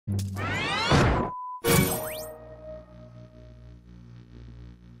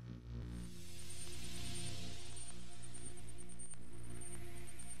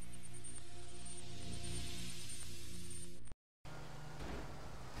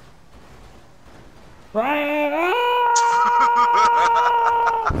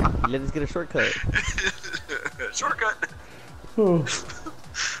Let us get a shortcut. Shortcut.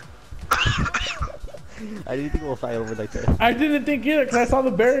 I didn't think we'll fly over like that. I didn't think either because I saw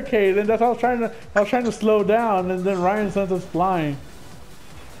the barricade and that's how I was trying to slow down and then Ryan sent us flying.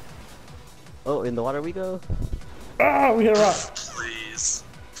 Oh, in the water we go? Ah, we hit a rock. Please.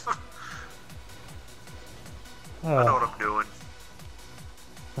 I know what I'm doing.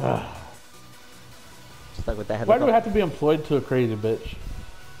 Stuck with that. Why do we have to be employed to a crazy bitch?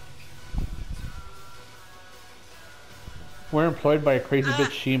 We're employed by a crazy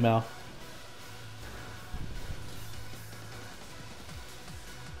bitch female.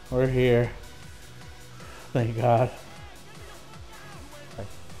 We're here. Thank God.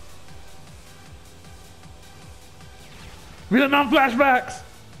 Vietnam flashbacks!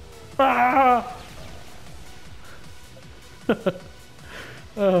 Ah!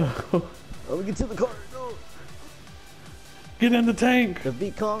 Oh, we get to the car. No. Get in the tank. The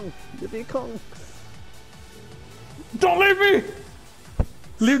Viet Cong. The Viet Cong. Don't leave me!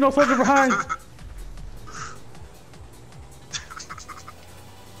 Leave no soldier behind.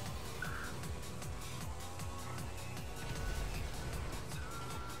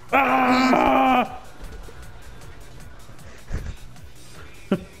 Ah!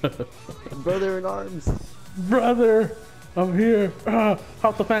 Brother in arms. Brother, I'm here.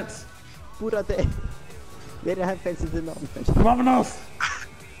 Hop the fence. Púrate. They didn't have fences in the fence. Vámonos.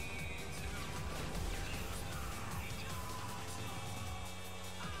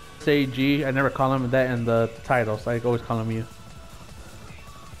 Say G. I never call him that in the titles. I always call him you.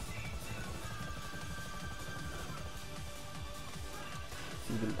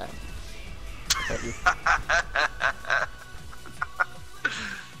 Even that.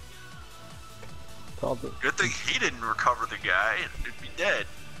 Called it. Good thing he didn't recover the guy and he'd be dead.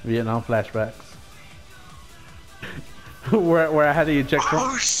 Vietnam flashbacks. where I had to eject from.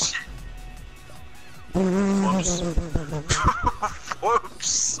 Oh shit!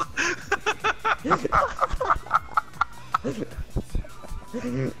 Whoops. Whoops.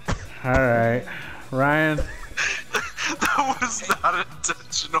 Alright. Ryan. That was not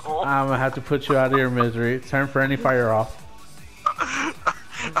intentional. I'm gonna have to put you out of your misery. Turn friendly fire off.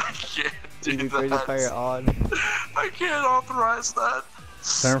 I can't do Friendly that. fire on. I can't authorize that.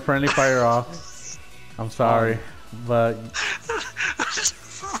 Turn friendly fire off. I'm sorry, but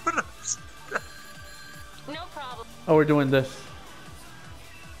No problem. oh, we're doing this.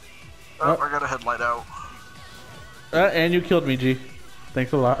 Oh, I got a headlight out. And you killed me, G.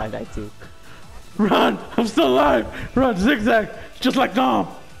 Thanks a lot. I died too. Run! I'm still alive! Run, zigzag! Just like Dom!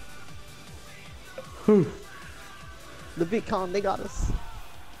 Whew. The Viet Cong, they got us.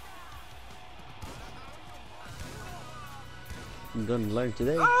 I'm gonna learn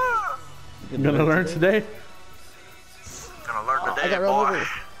today. Ah! You gonna learn today? Gonna learn I today, got run boy. over.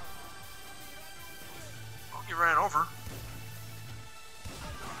 Oh, you ran over.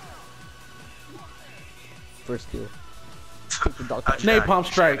 First kill. Take the dog. That's Napalm right,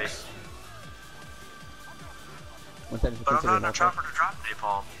 strikes. Once that is But I'm not in a considered chopper to drop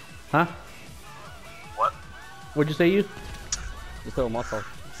napalm. Huh? What? What'd you say, you? just throw a Molotov.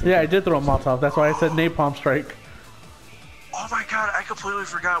 Yeah, I did throw a Molotov. That's why I said napalm strike. Oh my god, I completely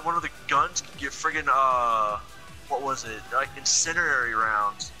forgot one of the guns can get friggin' what was it? Like incendiary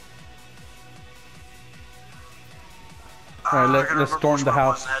rounds. Alright, I gotta let's remember storm which the one it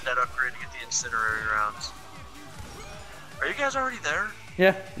was house. that had that upgrade to get the incendiary rounds. Are you guys already there?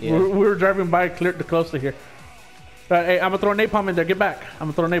 Yeah, Yeah. We were driving by clear to close to here. Hey, I'm gonna throw napalm in there. Get back.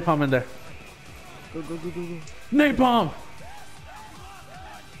 I'm gonna throw napalm in there. Go, go, go, go, go. Napalm!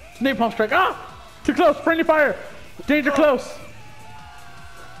 Napalm strike. Ah! Too close. Friendly fire. Danger close.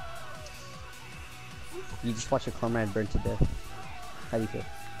 You just watch a comrade burn to death. How do you feel?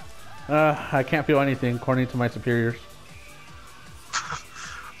 I can't feel anything according to my superiors.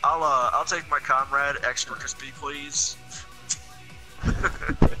 I'll take my comrade extra crispy, please.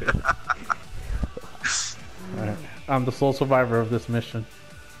 Alright. I'm the sole survivor of this mission.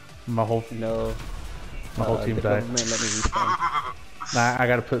 My whole team the died. government let me respawn. Nah, I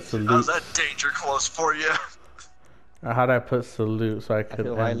gotta put How's salute. that danger close for you? How do I put salute so I I could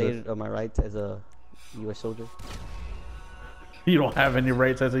feel end this? violated of my rights as a U.S. soldier. You don't have any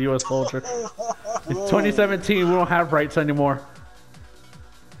rights as a U.S. soldier. It's 2017. We don't have rights anymore.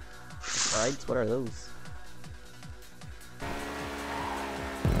 Rights? What are those?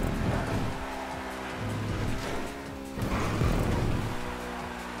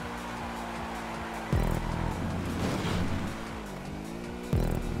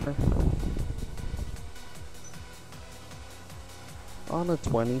 On a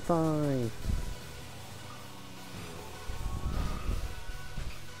 25.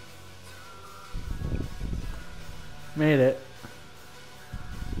 Made it.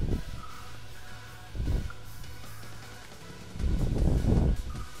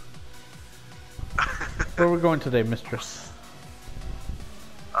 Where are we going today, mistress?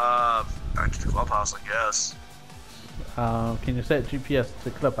 Back to the clubhouse, I guess. Can you set GPS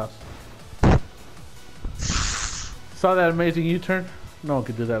to clubhouse? Saw that amazing U-turn? No one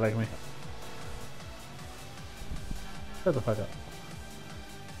could do that like me. Shut the fuck up.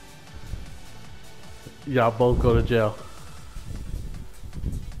 Y'all both go to jail.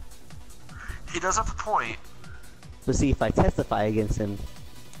 He does have a point. Let's see if I testify against him.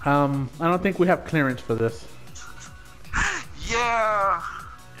 I don't think we have clearance for this. Yeah.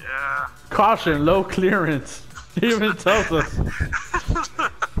 Caution, low clearance. He even tells us.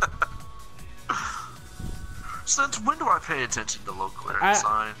 Since when do I pay attention to low clearance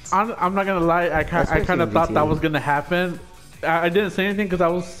signs? I'm not gonna lie. I kind of thought that was gonna happen. I didn't say anything because I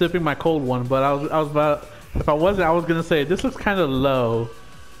was sipping my cold one, but I was about. If I wasn't, I was gonna say this looks kind of low.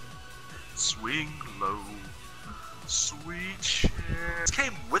 Swing low, sweet shit. This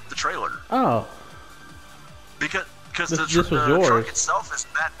came with the trailer. Oh. Because This the was yours. truck itself is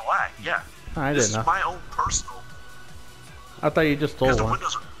matte black. Yeah. I This didn't is know. my own personal. I thought you just stole Because the one.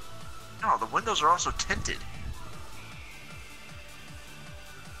 windows are. No, the windows are also tinted.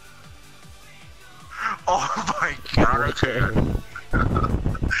 Oh my god.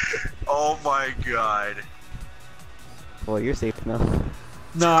 Oh my god. Well, you're safe now.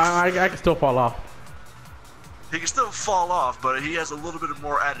 No, I can still fall off. He can still fall off, but he has a little bit of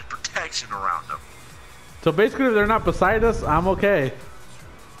more added protection around him. So basically, if they're not beside us, I'm okay.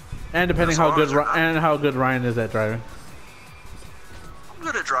 And depending As how long good as they're not- how good Ryan is at driving. I'm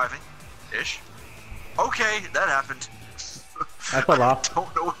good at driving, ish. Okay, that happened. I fell off.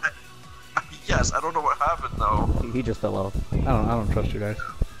 Don't know what. Yes, I don't know what happened though. He just fell off. I don't trust you guys.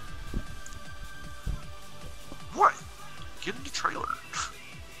 What? Get in the trailer.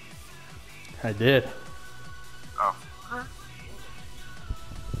 I did. Oh. Okay.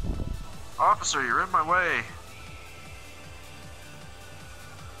 Officer, you're in my way.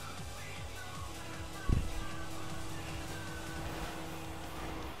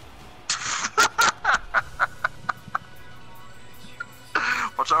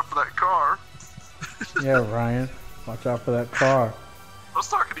 Watch out for that car. Yeah, Ryan. Watch out for that car. I was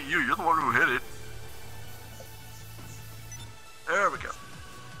talking to you. You're the one who hit it. There we go.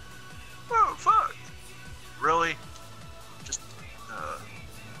 Oh, fuck. Really? Just, Uh-oh.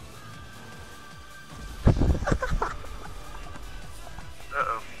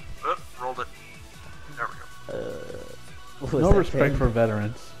 Oh, rolled it. There we go. What was No that, respect Ken? for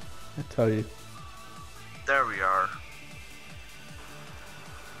veterans. I tell you. There we are.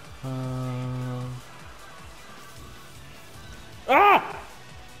 Ah!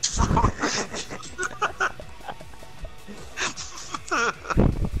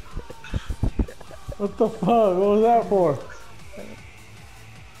 What the fuck? What was that for?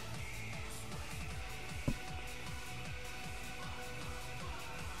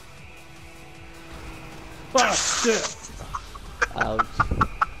 Fuck, shit. Ouch.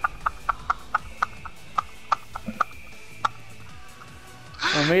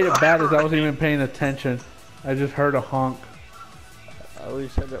 What made it bad is I wasn't even paying attention. I just heard a honk. I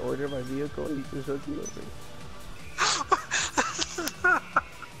was trying to order my vehicle and he just hooked me over.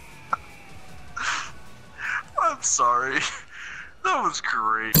 I'm sorry. That was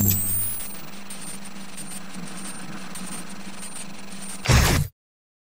great.